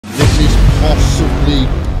This is possibly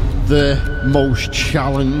the most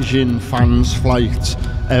challenging fans flight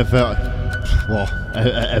ever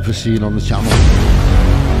seen on the channel.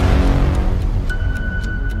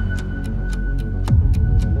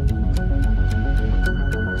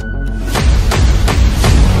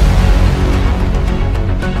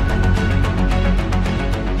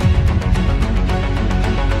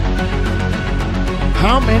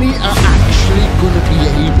 How many are actually going to be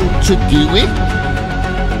able to do it?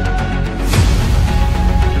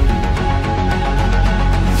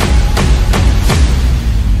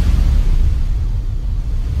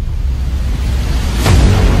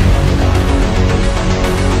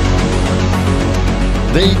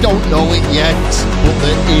 They don't know it yet, but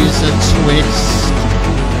there is a twist.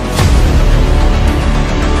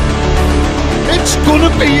 It's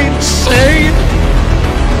gonna be insane!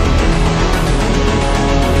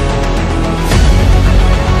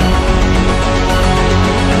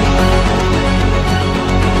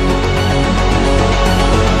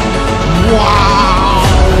 Wow!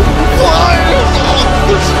 What is off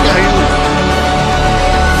the scale?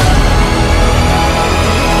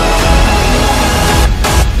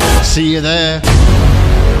 See you there.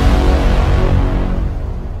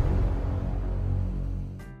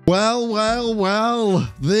 Well,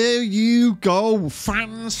 there you go.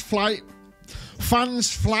 Fans flight,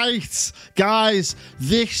 guys.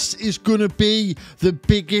 This is gonna be the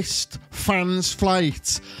biggest fans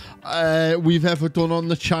flight we've ever done on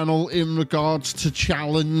the channel in regards to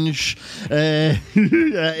challenge. It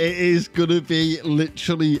is gonna be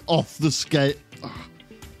literally off the scale.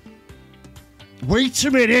 Wait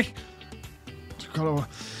a minute.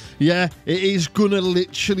 Yeah, it is gonna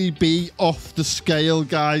literally be off the scale,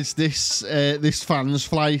 guys. This fans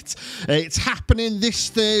flight. It's happening this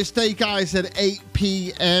Thursday, guys, at 8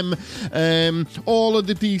 PM. All of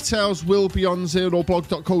the details will be on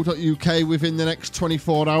ZeroBlog.co.uk within the next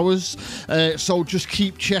 24 hours. So just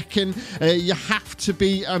keep checking. You have to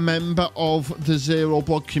be a member of the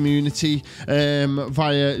ZeroBlog community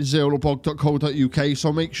via ZeroBlog.co.uk.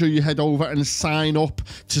 So make sure you head over and sign up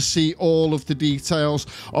to see all of the details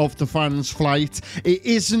of the fans flight. It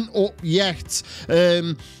isn't up yet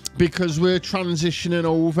because we're transitioning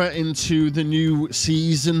over into the new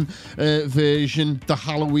season version, the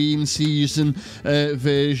Halloween season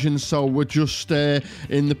version, so we're just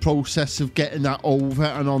in the process of getting that over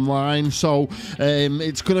and online. So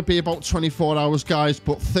it's going to be about 24 hours, guys,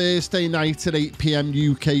 but Thursday night at 8 PM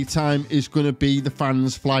UK time is going to be the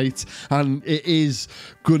fans flight, and it is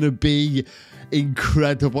going to be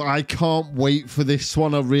incredible. I can't wait for this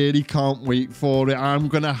one. I really can't wait for it. I'm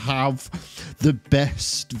gonna have the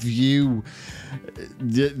best view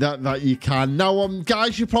that you can. Now,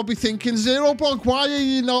 guys, you're probably thinking, ZeroBlog, why are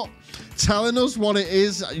you not telling us what it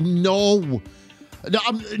is? No,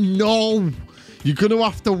 you're gonna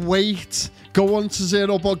have to wait. Go on to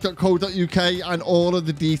ZeroBlog.co.uk and all of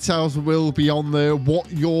the details will be on there.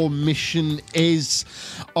 What your mission is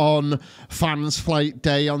on Fans Flight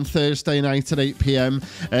Day on Thursday night at 8 PM.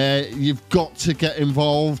 You've got to get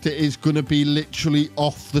involved. It is going to be literally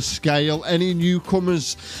off the scale. Any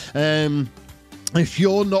newcomers, if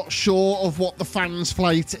you're not sure of what the fans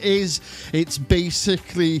flight is, it's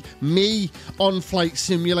basically me on Flight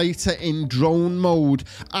Simulator in drone mode.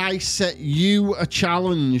 I set you a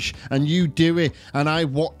challenge and you do it, and I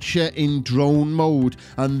watch it in drone mode,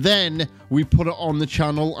 and then we put it on the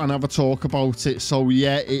channel and have a talk about it. So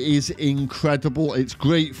yeah, it is incredible. It's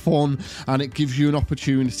great fun, and it gives you an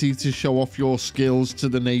opportunity to show off your skills to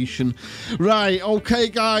the nation. Right, okay,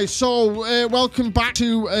 guys, so welcome back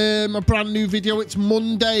to a brand new video. It's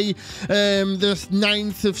Monday, the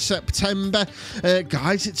 9th of September.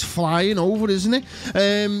 Guys, it's flying over, isn't it?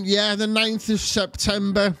 Yeah, the 9th of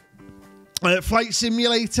September. Flight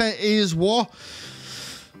Simulator is what?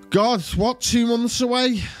 God, what, 2 months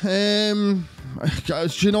away? Do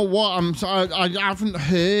you know what? I haven't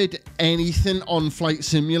heard anything on Flight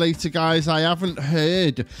Simulator, guys. I haven't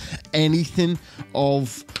heard anything of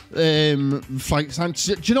Flight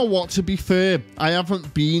Simulator. Do you know what? To be fair, I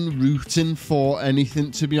haven't been rooting for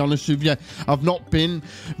anything, to be honest with you. I've not been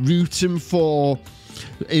rooting for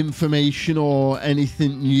information or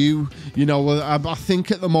anything new. You know, I think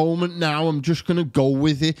at the moment now I'm just gonna go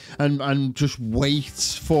with it and just wait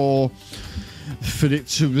for it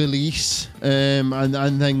to release and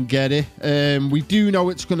then get it. We do know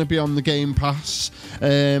it's going to be on the Game Pass.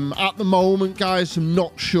 At the moment, guys, I'm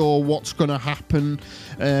not sure what's going to happen,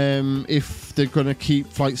 if they're going to keep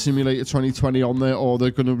Flight Simulator 2020 on there or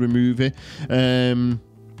they're going to remove it.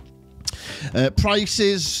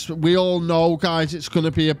 Prices, we all know, guys, it's going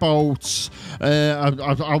to be about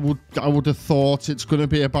I would have thought it's going to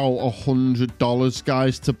be about $100,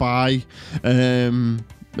 guys, to buy.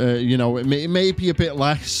 You know, it may be a bit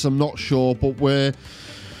less, I'm not sure, but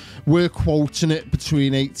we're quoting it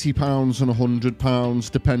between £80 and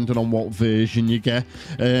 £100, depending on what version you get.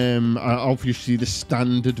 Obviously, the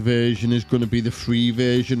standard version is going to be the free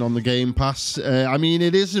version on the Game Pass. I mean,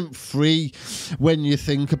 it isn't free when you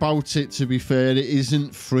think about it, to be fair. It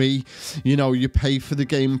isn't free. You know, you pay for the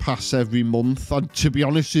Game Pass every month. And to be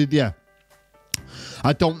honest with you,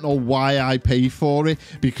 I don't know why I pay for it,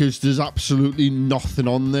 because there's absolutely nothing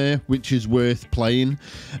on there which is worth playing.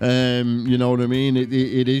 You know what I mean? It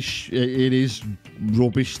is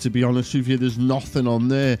rubbish, to be honest with you. There's nothing on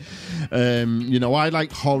there. You know, I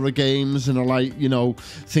like horror games and I like, you know,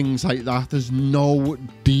 things like that. There's no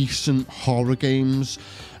decent horror games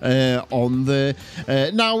on there.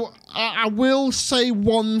 Now, I will say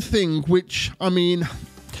one thing, which, I mean,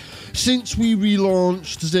 since we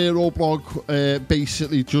relaunched ZeroBlog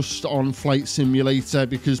basically just on Flight Simulator,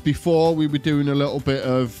 because before we were doing a little bit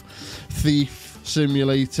of Thief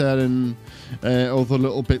Simulator and other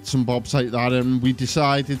little bits and bobs like that, and we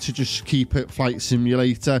decided to just keep it Flight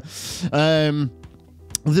Simulator.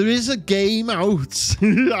 There is a game out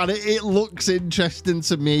and it looks interesting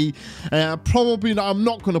to me. Probably not, I'm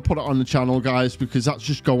not going to put it on the channel, guys, because that's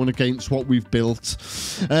just going against what we've built.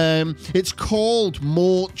 It's called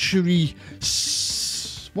Mortuary...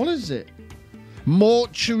 What is it?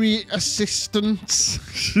 Mortuary Assistant.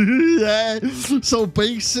 Yeah. So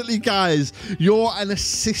basically, guys, you're an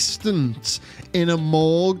assistant in a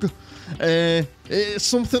morgue. It's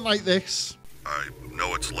something like this. I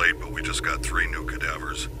know it's late, but we just got 3 new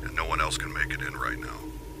cadavers, and no one else can make it in right now.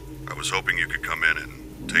 I was hoping you could come in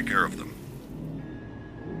and take care of them.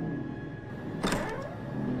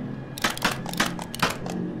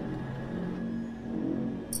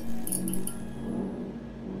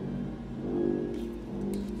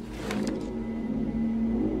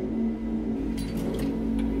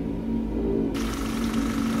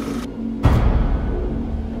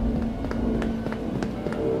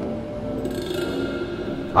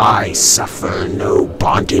 I suffer no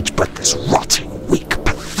bondage but this rotting, weak,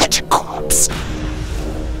 pathetic corpse.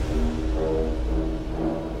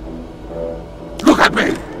 Look at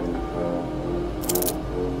me!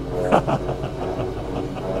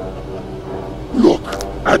 Look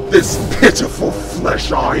at this pitiful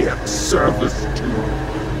flesh I am service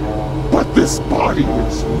to. But this body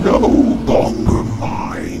is no longer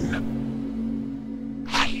mine.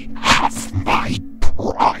 I have my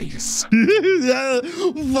prize. Yeah,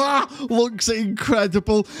 that looks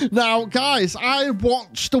incredible. Now, guys, I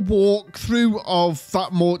watched a walkthrough of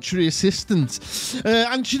that Mortuary Assistant,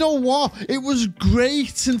 and you know what? It was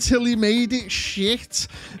great until he made it shit.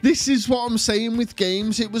 This is what I'm saying with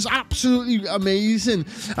games. It was absolutely amazing,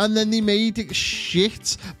 and then they made it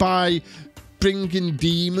shit by bringing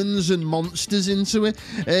demons and monsters into it.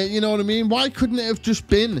 You know what I mean? Why couldn't it have just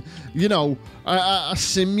been, you know, a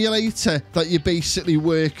simulator that you're basically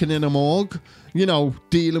working in a morgue, you know,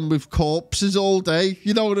 dealing with corpses all day,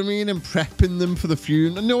 you know what I mean, and prepping them for the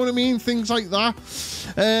funeral, you know what I mean, things like that.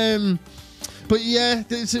 But yeah,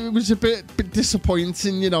 it was a bit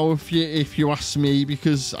disappointing, you know, if you ask me,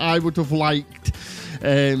 because I would have liked,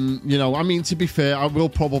 you know, I mean, to be fair, I will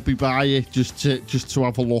probably buy it just to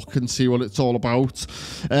have a look and see what it's all about.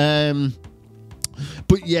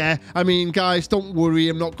 But yeah, I mean, guys, don't worry,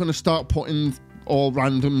 I'm not going to start putting all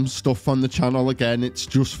random stuff on the channel again. It's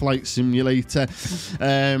just Flight Simulator.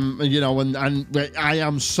 You know, and I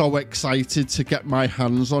am so excited to get my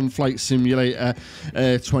hands on Flight Simulator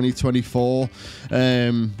 2024.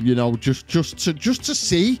 You know, just to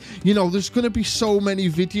see, you know, there's going to be so many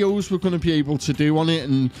videos we're going to be able to do on it,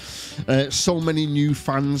 and so many new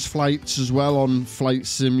fans flights as well on Flight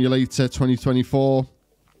Simulator 2024.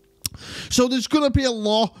 So there's going to be a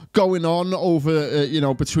lot going on over, you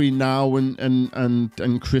know, between now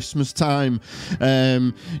and Christmas time.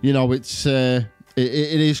 You know, it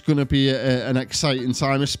is going to be an exciting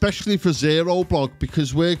time, especially for ZeroBlog,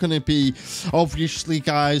 because we're going to be, obviously,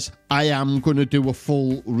 guys, I am going to do a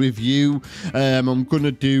full review. I'm going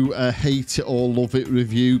to do a hate it or love it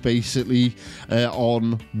review, basically,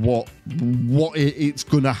 on what it's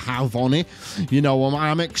going to have on it. You know,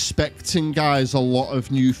 I'm expecting, guys, a lot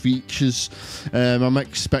of new features. I'm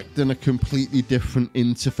expecting a completely different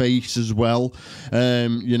interface as well.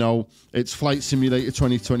 You know, it's Flight Simulator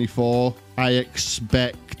 2024. I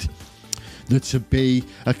expect there to be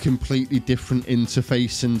a completely different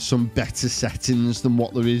interface and some better settings than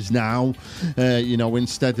what there is now. You know,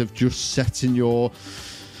 instead of just setting your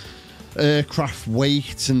aircraft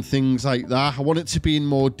weight and things like that. I want it to be in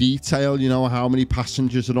more detail, you know, how many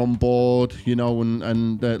passengers are on board, you know,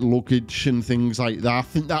 and luggage and things like that. I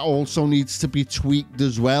think that also needs to be tweaked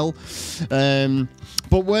as well.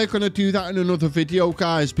 But we're going to do that in another video,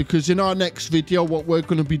 guys, because in our next video, what we're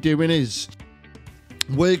going to be doing is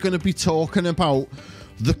we're going to be talking about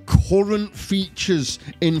the current features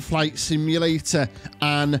in Flight Simulator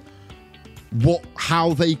and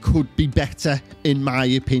how they could be better, in my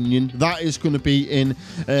opinion. That is going to be in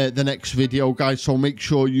the next video, guys, so make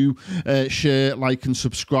sure you share, like and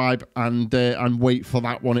subscribe, and wait for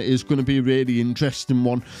that one. It is going to be a really interesting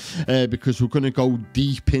one, because we're going to go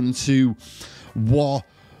deep into what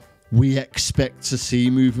we expect to see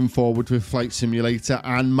moving forward with Flight Simulator,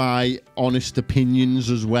 and my honest opinions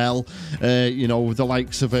as well. You know, the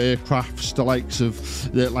likes of aircrafts, the likes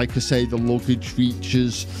of like I say, the luggage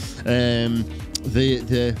features,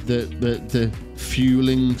 the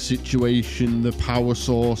fueling situation, the power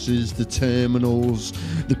sources, the terminals,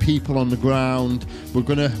 the people on the ground. We're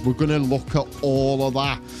gonna look at all of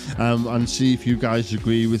that, and see if you guys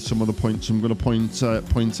agree with some of the points I'm gonna point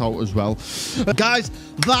out as well. Guys,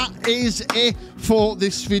 that is it for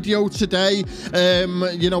this video today.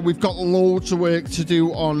 You know, we've got loads of work to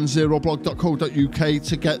do on ZeroBlog.co.uk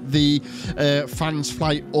to get the fans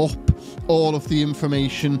flight up, all of the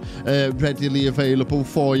information readily available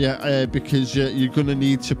for you, because you're going to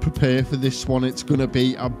need to prepare for this one. It's going to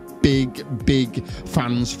be a big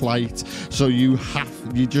fans flight, so you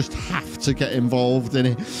just have to get involved in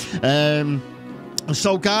it.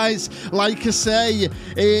 So guys, like I say,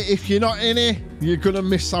 if you're not in it, you're gonna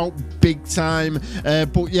miss out big time.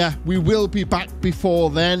 But yeah, we will be back before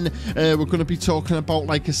then. We're gonna be talking about,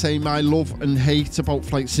 like I say, my love and hate about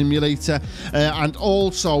Flight Simulator, and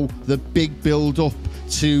also the big build up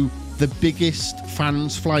to the biggest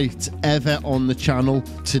fans flight ever on the channel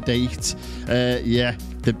to date. Yeah,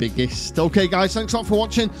 the biggest. Okay guys, thanks a lot for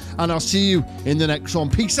watching, and I'll see you in the next one.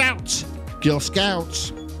 Peace out, Girl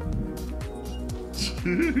Scouts.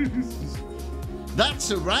 That's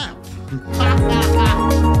a wrap.